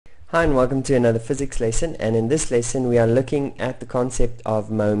Hi and welcome to another physics lesson, and in this lesson we are looking at the concept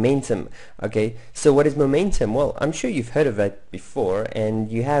of momentum. Okay, so what is momentum? Well, I'm sure you've heard of it before and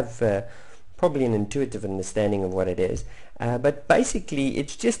you have probably an intuitive understanding of what it is, but basically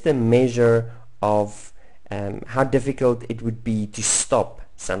it's just a measure of how difficult it would be to stop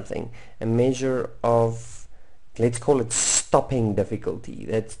something, a measure of, let's call it stopping difficulty.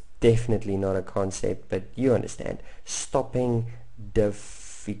 That's definitely not a concept, but you understand, stopping difficulty.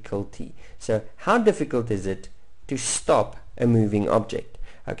 So how difficult is it to stop a moving object?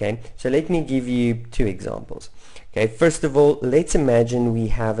 Okay, so let me give you two examples. Okay, first of all, let's imagine we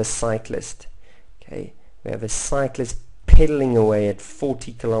have a cyclist. Okay, we have a cyclist pedaling away at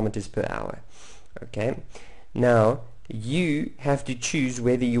 40 kilometers per hour. Okay, now you have to choose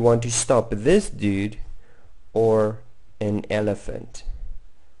whether you want to stop this dude or an elephant.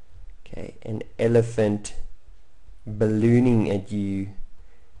 Okay, an elephant ballooning at you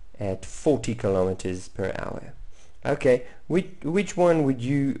at 40 kilometers per hour. Okay, which one would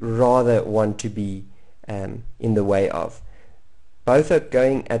you rather want to be in the way of? Both are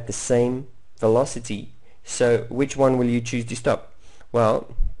going at the same velocity, so which one will you choose to stop?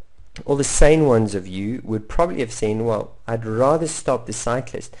 Well, all the sane ones of you would probably have said, well, I'd rather stop the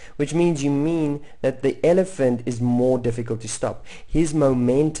cyclist, which means you mean that the elephant is more difficult to stop. His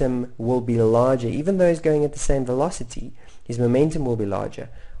momentum will be larger. Even though he's going at the same velocity, his momentum will be larger.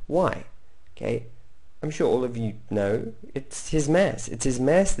 Why? Okay, I'm sure all of you know it's his mass. It's his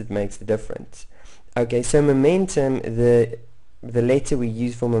mass that makes the difference. Okay, so momentum, the letter we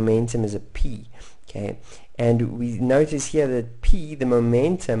use for momentum is a P. Okay, and we notice here that P, the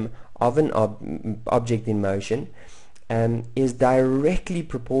momentum of an object in motion, is directly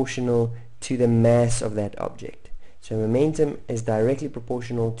proportional to the mass of that object. So momentum is directly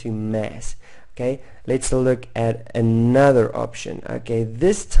proportional to mass. Okay, let's look at another option. Okay,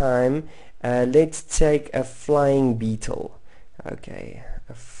 this time let's take a flying beetle. Okay,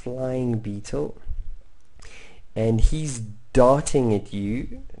 a flying beetle, and he's darting at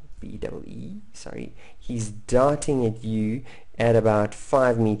you, B-double-E, sorry, he's darting at you at about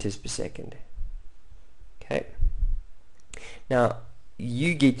 5 meters per second. Okay, now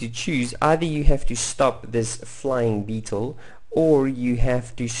you get to choose, either you have to stop this flying beetle or you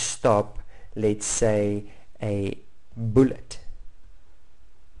have to stop, let's say, a bullet.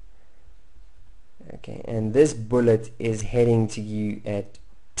 Okay, and this bullet is heading to you at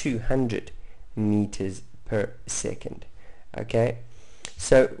 200 meters per second. Okay,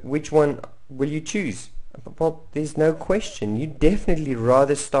 so which one will you choose? Well, there's no question. You'd definitely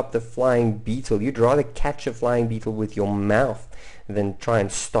rather stop the flying beetle. You'd rather catch a flying beetle with your mouth than try and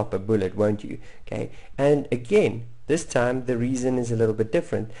stop a bullet, won't you? Okay, and again, this time the reason is a little bit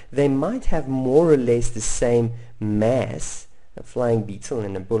different. They might have more or less the same mass. A flying beetle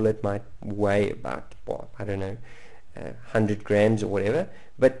and a bullet might weigh about, what, I don't know, 100 grams or whatever,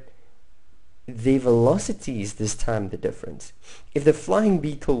 but the velocity is this time the difference. If the flying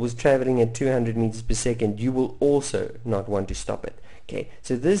beetle was traveling at 200 meters per second, you will also not want to stop it. Okay,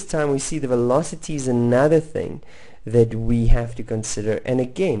 so this time we see the velocity is another thing that we have to consider, and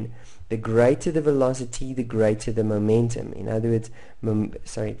again, the greater the velocity, the greater the momentum. In other words,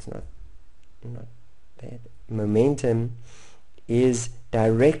 sorry, it's not that. Momentum is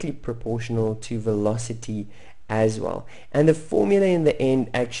directly proportional to velocity as well. And the formula in the end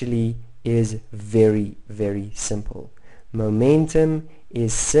actually is very, very simple. Momentum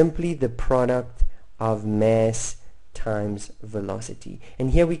is simply the product of mass times velocity.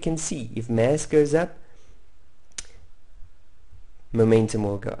 And here we can see, if mass goes up, momentum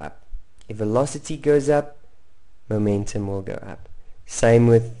will go up. If velocity goes up, momentum will go up. Same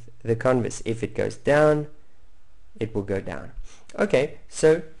with the converse. If it goes down, it will go down. Okay,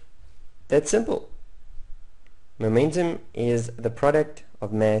 so that's simple. Momentum is the product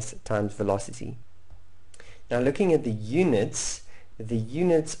of mass times velocity. Now looking at the units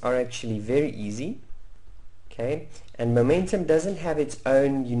are actually very easy. Okay, and momentum doesn't have its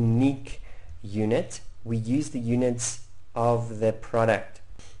own unique unit. We use the units of the product.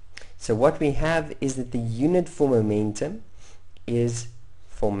 So what we have is that the unit for momentum is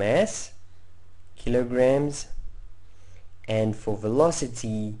for mass, kilograms, and for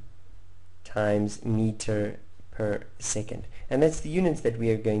velocity times meter per second. And that's the units that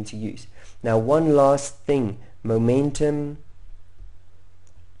we are going to use. Now one last thing, momentum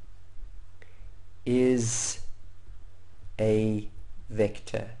is a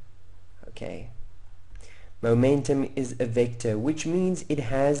vector. Okay, momentum is a vector, which means it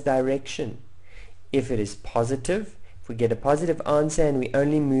has direction. If it is positive, if we get a positive answer and we're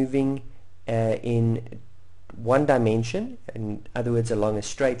only moving in one dimension, in other words along a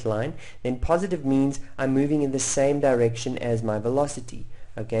straight line, then positive means I'm moving in the same direction as my velocity.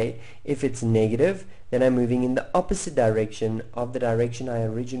 Okay, if it's negative, then I'm moving in the opposite direction of the direction I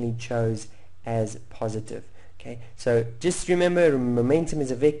originally chose as positive. Okay, so just remember momentum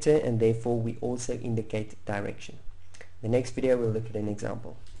is a vector, and therefore we also indicate direction. The next video we'll look at an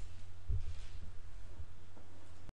example.